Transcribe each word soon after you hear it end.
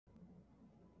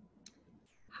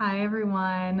Hi,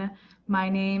 everyone. My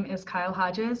name is Kyle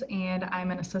Hodges, and I'm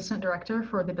an Assistant Director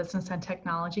for the Business and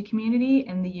Technology community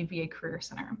in the UVA Career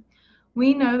Center.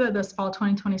 We know that this fall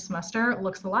 2020 semester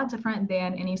looks a lot different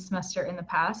than any semester in the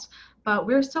past, but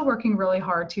we're still working really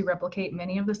hard to replicate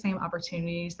many of the same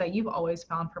opportunities that you've always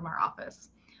found from our office.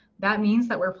 That means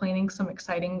that we're planning some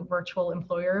exciting virtual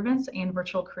employer events and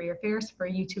virtual career fairs for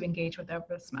you to engage with over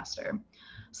the semester.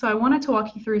 So I wanted to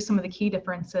walk you through some of the key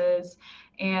differences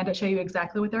and show you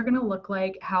exactly what they're going to look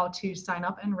like, how to sign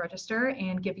up and register,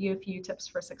 and give you a few tips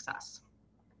for success.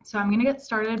 So I'm going to get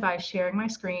started by sharing my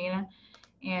screen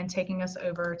and taking us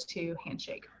over to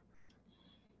Handshake.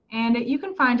 And you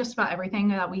can find just about everything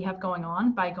that we have going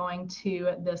on by going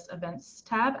to this events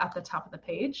tab at the top of the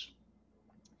page.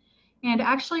 And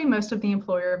actually, most of the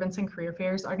employer events and career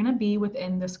fairs are going to be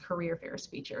within this career fairs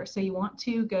feature. So you want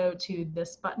to go to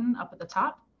this button up at the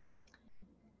top.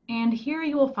 And here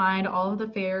you will find all of the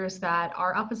fairs that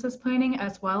our office is planning,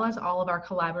 as well as all of our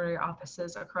collaborator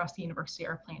offices across the university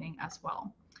are planning as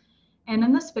well. And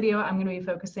in this video, I'm going to be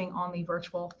focusing on the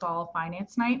virtual fall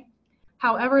finance night.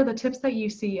 However, the tips that you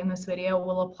see in this video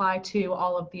will apply to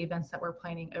all of the events that we're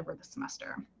planning over the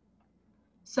semester.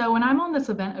 So when I'm on this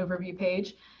event overview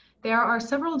page, there are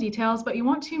several details, but you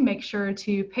want to make sure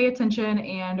to pay attention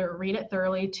and read it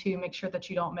thoroughly to make sure that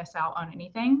you don't miss out on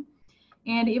anything.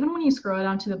 And even when you scroll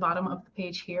down to the bottom of the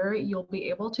page here, you'll be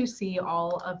able to see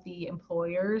all of the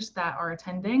employers that are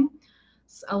attending,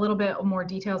 a little bit more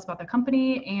details about the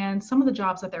company, and some of the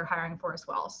jobs that they're hiring for as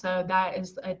well. So that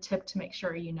is a tip to make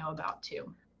sure you know about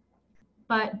too.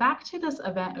 But back to this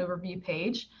event overview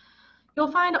page,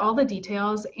 you'll find all the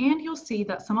details, and you'll see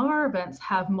that some of our events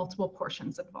have multiple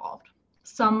portions involved.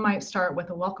 Some might start with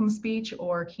a welcome speech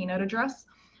or keynote address.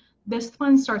 This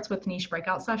one starts with niche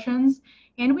breakout sessions,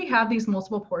 and we have these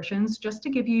multiple portions just to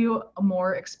give you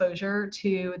more exposure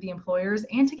to the employers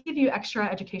and to give you extra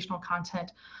educational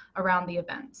content around the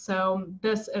event. So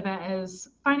this event is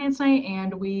finance night,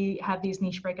 and we have these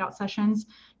niche breakout sessions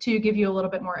to give you a little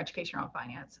bit more education on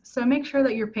finance. So make sure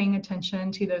that you're paying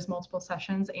attention to those multiple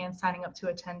sessions and signing up to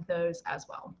attend those as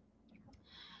well.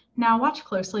 Now watch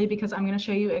closely, because I'm going to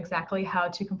show you exactly how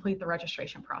to complete the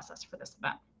registration process for this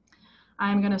event.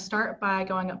 I'm going to start by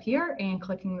going up here and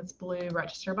clicking this blue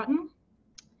register button.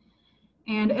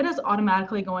 And it is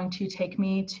automatically going to take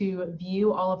me to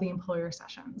view all of the employer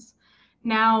sessions.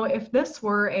 Now, if this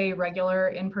were a regular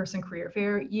in-person career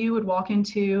fair, you would walk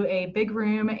into a big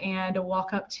room and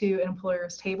walk up to an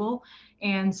employer's table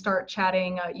and start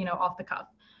chatting, off the cuff.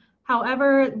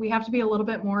 However, we have to be a little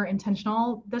bit more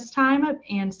intentional this time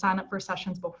and sign up for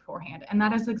sessions beforehand. And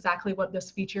that is exactly what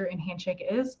this feature in Handshake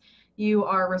is. You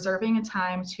are reserving a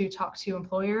time to talk to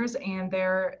employers, and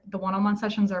the one-on-one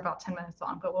sessions are about 10 minutes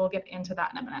long, but we'll get into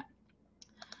that in a minute.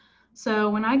 So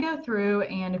when I go through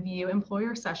and view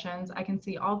employer sessions, I can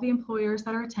see all the employers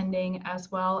that are attending,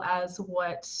 as well as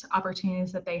what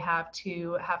opportunities that they have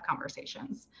to have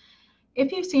conversations.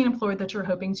 If you see an employer that you're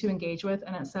hoping to engage with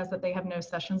and it says that they have no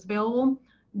sessions available,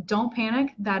 don't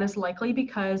panic. That is likely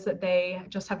because they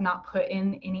just have not put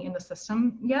in any in the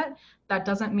system yet. That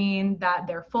doesn't mean that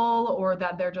they're full or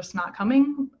that they're just not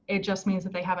coming. It just means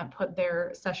that they haven't put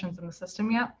their sessions in the system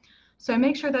yet. So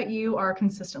make sure that you are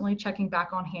consistently checking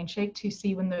back on Handshake to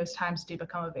see when those times do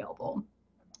become available.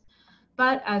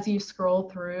 But as you scroll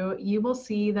through, you will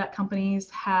see that companies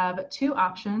have two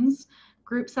options: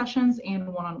 group sessions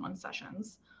and one-on-one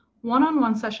sessions.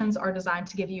 One-on-one sessions are designed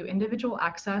to give you individual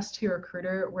access to your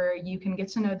recruiter, where you can get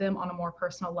to know them on a more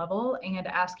personal level and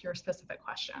ask your specific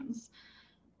questions.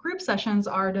 Group sessions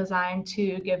are designed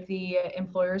to give the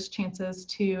employers chances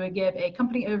to give a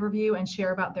company overview and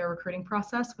share about their recruiting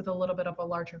process with a little bit of a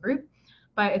larger group,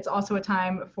 but it's also a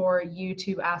time for you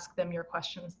to ask them your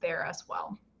questions there as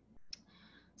well.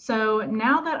 So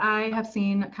now that I have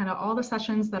seen kind of all the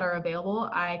sessions that are available,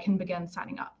 I can begin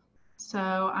signing up.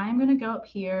 So I'm going to go up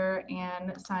here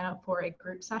and sign up for a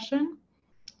group session,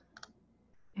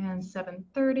 and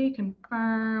 7:30,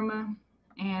 confirm,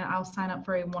 and I'll sign up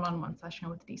for a one-on-one session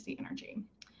with DC Energy.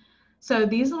 So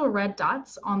these little red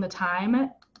dots on the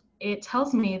time, it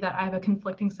tells me that I have a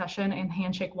conflicting session and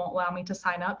Handshake won't allow me to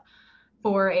sign up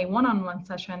for a one-on-one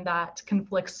session that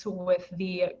conflicts with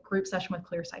the group session with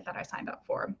ClearSight that I signed up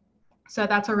for. So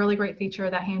that's a really great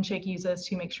feature that Handshake uses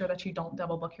to make sure that you don't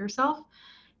double book yourself.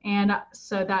 And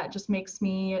so that just makes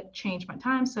me change my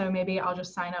time. So maybe I'll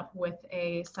just sign up with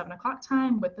a 7 o'clock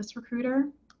time with this recruiter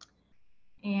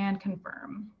and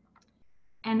confirm.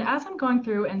 And as I'm going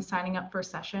through and signing up for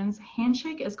sessions,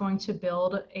 Handshake is going to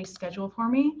build a schedule for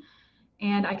me.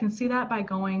 And I can see that by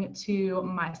going to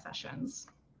my sessions.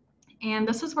 And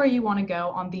this is where you want to go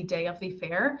on the day of the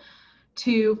fair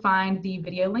to find the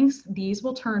video links. These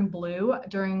will turn blue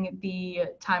during the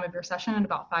time of your session,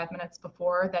 about 5 minutes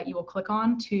before, that you will click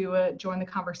on to join the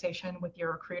conversation with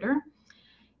your recruiter.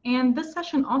 And this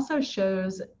session also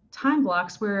shows time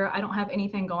blocks where I don't have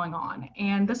anything going on.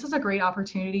 And this is a great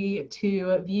opportunity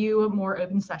to view more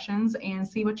open sessions and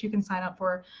see what you can sign up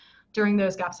for during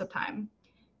those gaps of time.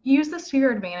 Use this to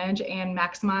your advantage and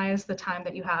maximize the time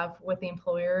that you have with the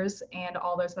employers and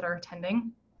all those that are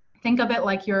attending. Think of it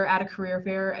like you're at a career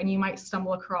fair and you might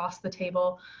stumble across the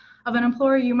table of an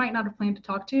employer you might not have planned to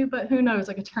talk to, but who knows,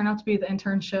 it could turn out to be the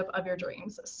internship of your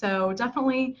dreams. So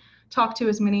definitely talk to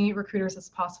as many recruiters as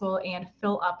possible and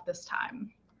fill up this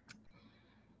time.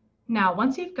 Now,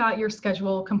 once you've got your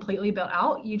schedule completely built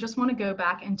out, you just want to go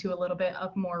back into a little bit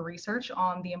of more research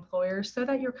on the employers so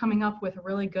that you're coming up with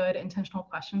really good intentional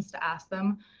questions to ask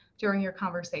them during your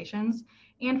conversations,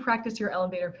 and practice your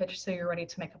elevator pitch so you're ready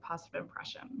to make a positive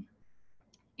impression.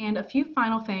 And a few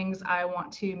final things I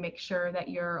want to make sure that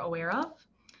you're aware of.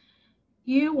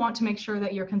 You want to make sure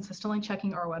that you're consistently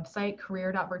checking our website,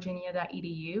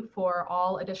 career.virginia.edu, for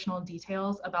all additional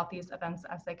details about these events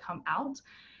as they come out.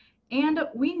 And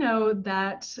we know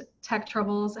that tech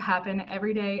troubles happen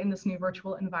every day in this new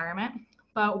virtual environment,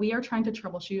 but we are trying to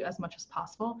troubleshoot as much as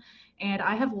possible. And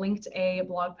I have linked a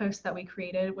blog post that we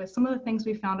created with some of the things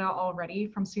we found out already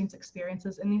from students'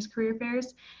 experiences in these career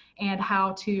fairs and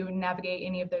how to navigate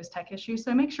any of those tech issues.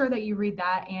 So make sure that you read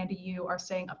that and you are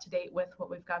staying up to date with what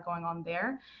we've got going on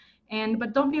there.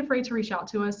 But don't be afraid to reach out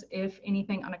to us if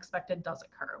anything unexpected does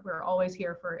occur. We're always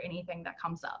here for anything that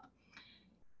comes up.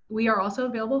 We are also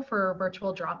available for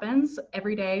virtual drop-ins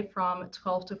every day from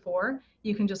 12 to 4.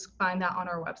 You can just find that on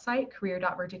our website,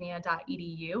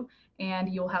 career.virginia.edu,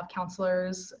 and you'll have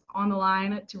counselors on the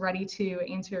line ready to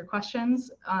answer your questions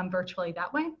virtually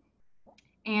that way.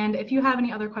 And if you have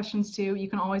any other questions too, you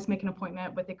can always make an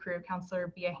appointment with a career counselor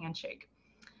via Handshake.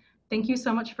 Thank you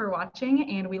so much for watching,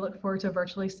 and we look forward to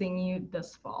virtually seeing you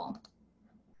this fall.